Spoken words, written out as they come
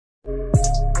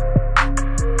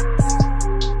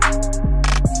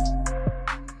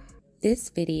This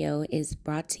video is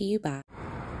brought to you by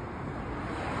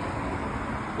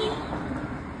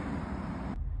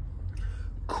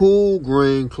Cool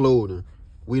Grain Clothing.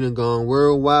 We done gone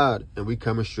worldwide and we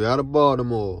coming straight out of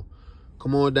Baltimore.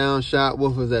 Come on down, shop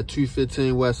with us at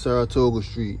 215 West Saratoga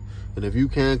Street. And if you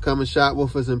can't come and shop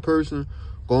with us in person,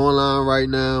 go online right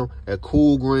now at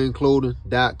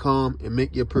coolgrainclothing.com and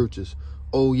make your purchase.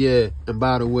 Oh yeah, and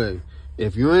by the way,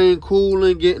 if you ain't cool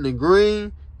and getting the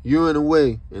green, you're in the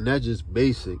way, and that's just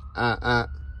basic.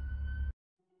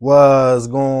 What's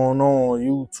going on,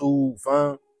 YouTube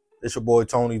fam? It's your boy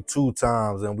Tony 2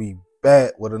 times, and we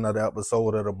back with another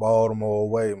episode of the Baltimore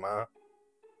Way, man.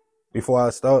 Before I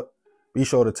start, be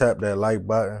sure to tap that like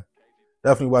button.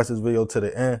 Definitely watch this video to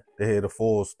the end to hear the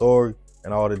full story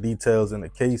and all the details in the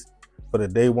case. For the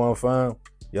day one fam,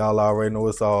 y'all already know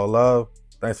it's all love.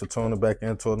 Thanks for tuning back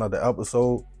into another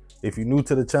episode. If you're new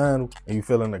to the channel and you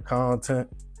feeling the content,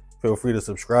 feel free to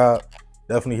subscribe.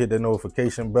 Definitely hit that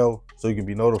notification bell so you can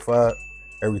be notified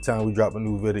every time we drop a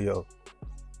new video.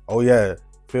 Oh yeah,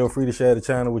 feel free to share the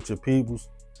channel with your peoples.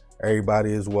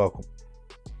 Everybody is welcome.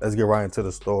 Let's get right into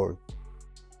the story.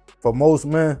 For most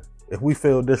men, if we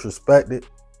feel disrespected,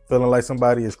 feeling like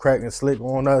somebody is cracking slick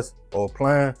on us or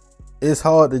playing, it's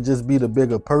hard to just be the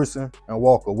bigger person and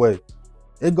walk away.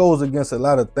 It goes against a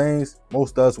lot of things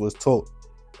most of us was taught.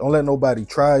 Don't let nobody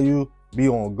try you, be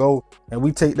on go, and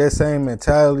we take that same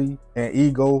mentality and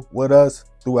ego with us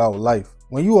throughout life.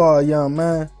 When you are a young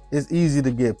man, it's easy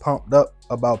to get pumped up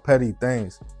about petty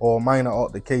things or a minor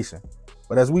altercation.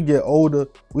 But as we get older,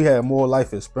 we have more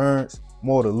life experience,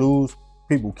 more to lose,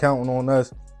 people counting on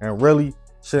us, and really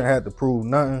shouldn't have to prove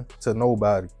nothing to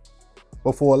nobody.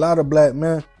 But for a lot of black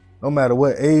men, no matter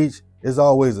what age, it's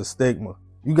always a stigma.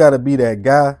 You gotta be that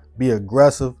guy, be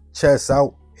aggressive, chest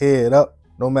out, head up,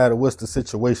 no matter what's the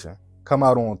situation. Come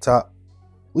out on top.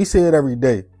 We see it every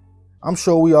day. I'm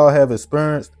sure we all have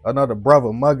experienced another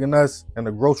brother mugging us in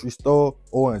the grocery store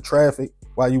or in traffic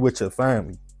while you with your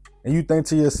family. And you think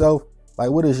to yourself, like,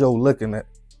 what is yo looking at?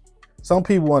 Some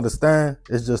people understand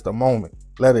it's just a moment.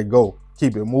 Let it go.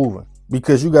 Keep it moving.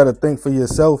 Because you got to think for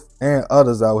yourself and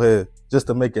others out here just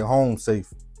to make it home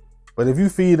safe. But if you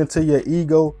feed into your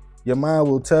ego, your mind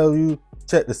will tell you,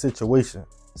 check the situation.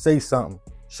 Say something.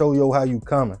 Show yo how you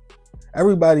coming.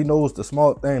 Everybody knows the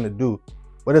smart thing to do,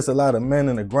 but it's a lot of men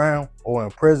in the ground or in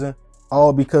prison,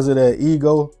 all because of their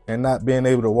ego and not being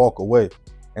able to walk away.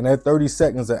 And that 30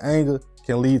 seconds of anger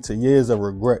can lead to years of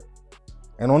regret.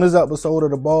 And on this episode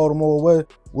of the Baltimore Way,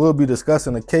 we'll be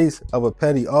discussing a case of a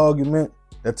petty argument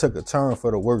that took a turn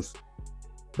for the worse.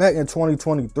 Back in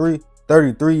 2023,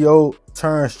 33-year-old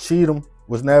Terrence Cheatham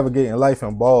was navigating life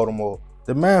in Baltimore.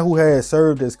 The man who had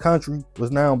served his country was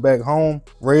now back home,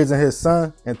 raising his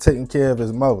son and taking care of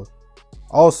his mother.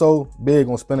 Also big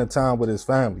on spending time with his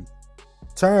family.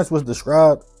 Terrence was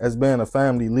described as being a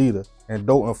family leader and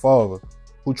doting father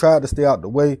who tried to stay out the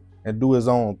way and do his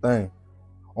own thing.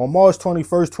 On March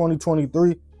 21st,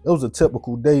 2023, it was a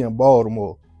typical day in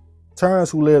Baltimore.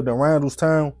 Terrence, who lived in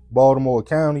Randallstown, Baltimore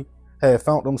County, had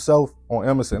found himself on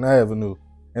Emerson Avenue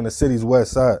in the city's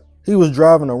west side. He was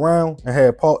driving around and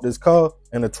had parked his car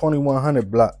in the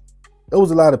 2100 block. There was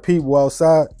a lot of people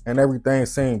outside and everything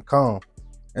seemed calm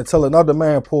until another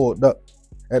man pulled up.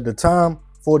 At the time,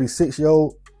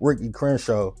 46-year-old Ricky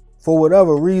Crenshaw. For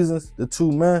whatever reasons, the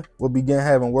two men would begin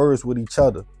having words with each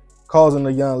other, causing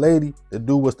the young lady to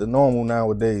do what's the normal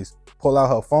nowadays, pull out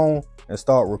her phone and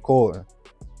start recording.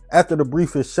 After the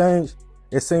brief exchange,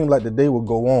 it seemed like the day would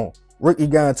go on. Ricky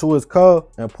got into his car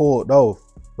and pulled off,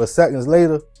 but seconds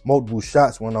later, multiple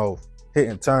shots went off,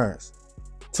 hitting Terrence.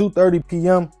 2:30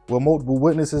 p.m. with multiple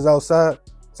witnesses outside,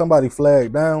 somebody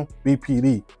flagged down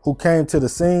BPD, who came to the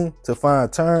scene to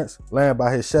find Terrence laying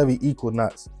by his Chevy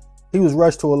Equinox. He was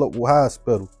rushed to a local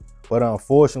hospital, but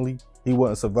unfortunately, he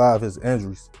wouldn't survive his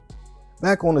injuries.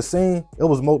 Back on the scene, it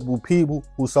was multiple people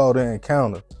who saw the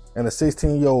encounter, and a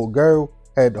 16-year-old girl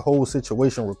had the whole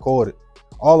situation recorded,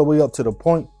 all the way up to the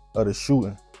point of the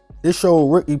shooting. It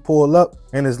showed Ricky pull up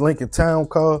in his Lincoln Town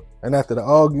car, and after the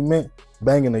argument,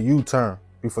 banging a U-turn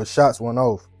before shots went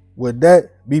off. With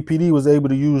that, BPD was able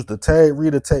to use the tag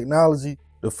reader technology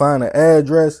to find the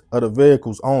address of the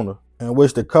vehicle's owner, in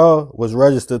which the car was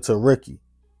registered to Ricky.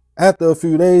 After a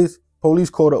few days,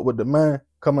 police caught up with the man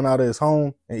coming out of his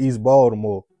home in East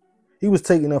Baltimore. He was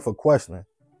taken in for questioning.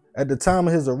 At the time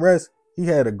of his arrest, he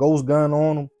had a ghost gun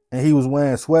on him, and he was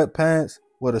wearing sweatpants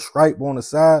with a stripe on the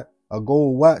side, a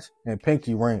gold watch, and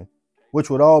pinky ring, which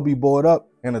would all be brought up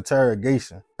in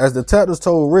interrogation. As detectives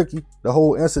told Ricky, the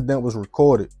whole incident was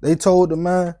recorded. They told the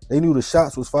man they knew the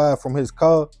shots was fired from his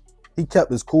car. He kept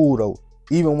his cool though.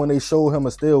 Even when they showed him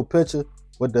a still picture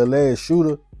with the alleged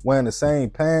shooter wearing the same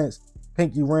pants,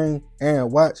 pinky ring,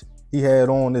 and watch he had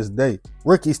on this day.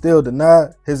 Ricky still denied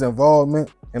his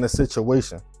involvement in the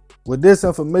situation. With this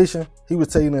information, he was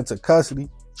taken into custody,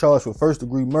 charged with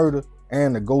first-degree murder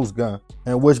and the ghost gun,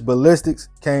 in which ballistics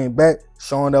came back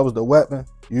showing that was the weapon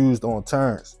used on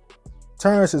Terrence.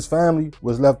 Terrence's family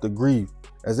was left to grieve,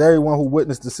 as everyone who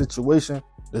witnessed the situation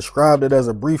described it as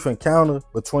a brief encounter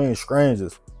between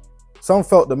strangers. Some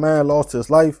felt the man lost his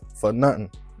life for nothing.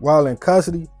 While in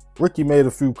custody, Ricky made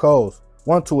a few calls,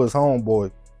 one to his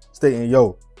homeboy, stating,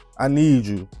 "Yo, I need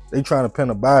you. They trying to pin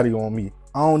a body on me.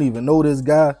 I don't even know this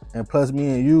guy, and plus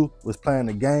me and you was playing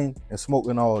the game and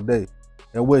smoking all day,"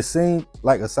 and which seemed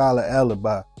like a solid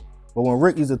alibi. But when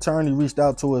Ricky's attorney reached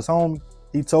out to his homie,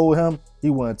 he told him he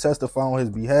wouldn't testify on his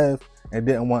behalf and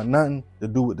didn't want nothing to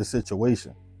do with the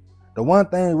situation. The one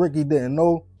thing Ricky didn't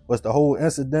know was the whole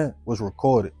incident was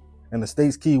recorded, and the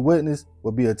state's key witness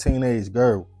would be a teenage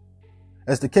girl.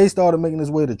 As the case started making its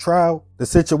way to trial, the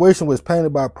situation was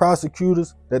painted by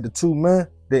prosecutors that the two men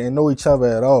didn't know each other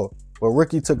at all, but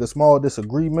Ricky took a small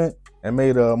disagreement and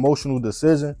made an emotional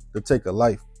decision to take a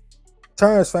life.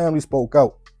 Terrence's family spoke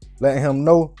out, letting him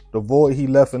know the void he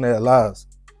left in their lives,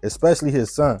 especially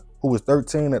his son, who was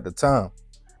 13 at the time.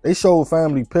 They showed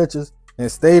family pictures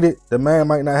and stated the man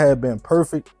might not have been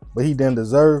perfect, but he didn't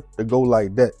deserve to go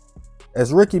like that.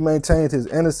 As Ricky maintained his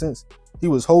innocence, he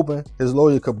was hoping his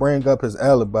lawyer could bring up his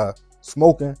alibi,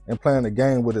 smoking and playing a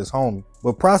game with his homie.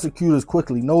 But prosecutors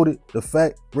quickly noted the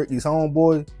fact Ricky's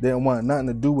homeboy didn't want nothing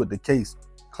to do with the case,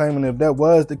 claiming if that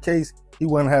was the case, he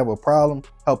wouldn't have a problem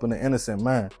helping an innocent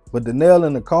man. But the nail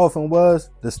in the coffin was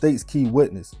the state's key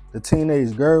witness, the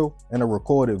teenage girl in a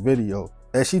recorded video,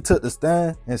 as she took the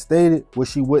stand and stated what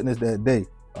she witnessed that day: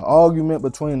 an argument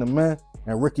between the men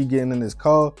and Ricky getting in his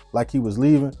car like he was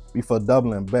leaving before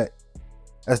doubling back.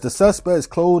 As the suspect's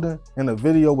clothing in the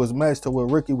video was matched to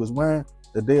what Ricky was wearing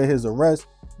the day of his arrest,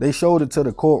 they showed it to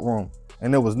the courtroom,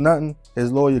 and there was nothing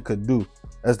his lawyer could do,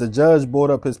 as the judge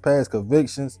brought up his past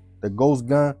convictions, the ghost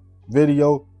gun,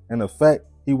 video, and the fact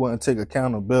he wouldn't take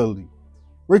accountability.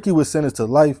 Ricky was sentenced to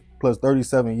life plus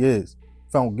 37 years,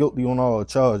 found guilty on all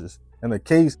charges, in a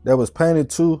case that was painted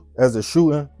to as a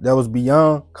shooting that was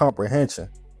beyond comprehension.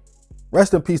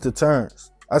 Rest in peace to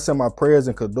Terrence. I send my prayers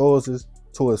and condolences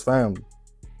to his family.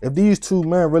 If these two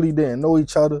men really didn't know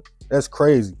each other, that's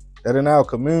crazy that in our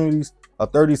communities, a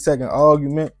 30-second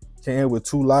argument can end with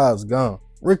 2 lives gone.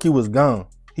 Ricky was gone.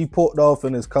 He pulled off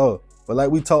in his car. But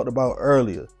like we talked about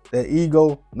earlier, that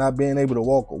ego not being able to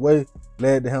walk away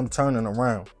led to him turning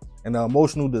around. And the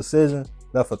emotional decision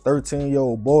left a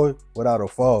 13-year-old boy without a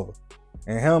father.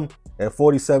 And him, at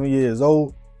 47 years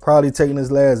old, probably taking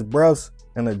his last breaths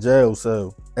in a jail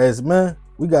cell. As men,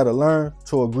 we gotta learn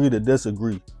to agree to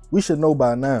disagree. We should know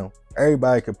by now,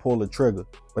 everybody can pull a trigger.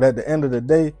 But at the end of the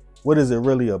day, what is it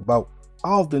really about? I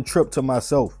often trip to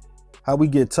myself, how we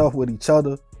get tough with each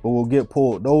other, but we'll get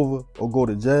pulled over or go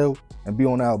to jail and be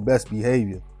on our best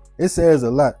behavior. It says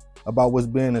a lot about what's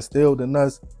being instilled in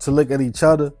us to look at each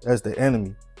other as the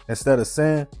enemy, instead of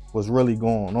saying what's really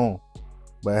going on.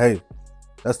 But hey,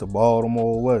 that's the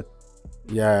Baltimore way.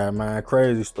 Yeah, man,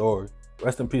 crazy story.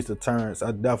 Rest in peace to Terrence.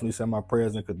 I definitely send my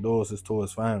prayers and condolences to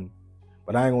his family.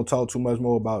 But I ain't gonna talk too much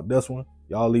more about this one.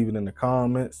 Y'all leave it in the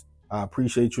comments. I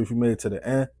appreciate you if you made it to the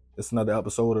end. It's another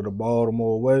episode of the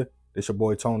Baltimore Way. It's your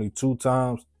boy Tony 2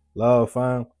 times. Love,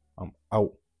 fam. I'm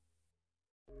out.